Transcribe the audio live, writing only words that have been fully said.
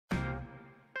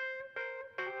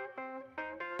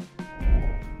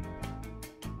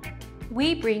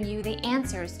we bring you the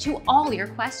answers to all your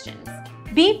questions.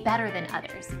 Be better than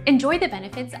others. Enjoy the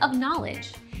benefits of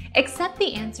knowledge. Accept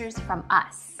the answers from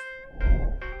us.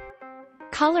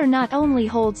 Color not only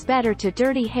holds better to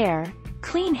dirty hair,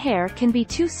 clean hair can be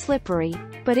too slippery,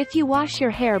 but if you wash your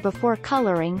hair before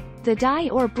coloring, the dye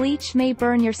or bleach may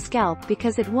burn your scalp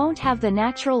because it won't have the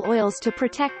natural oils to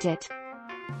protect it.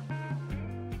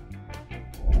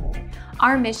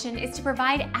 Our mission is to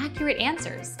provide accurate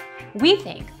answers. We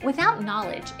think without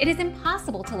knowledge, it is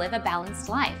impossible to live a balanced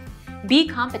life. Be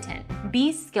competent,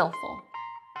 be skillful.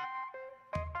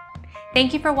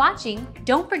 Thank you for watching.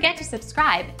 Don't forget to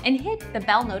subscribe and hit the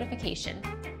bell notification.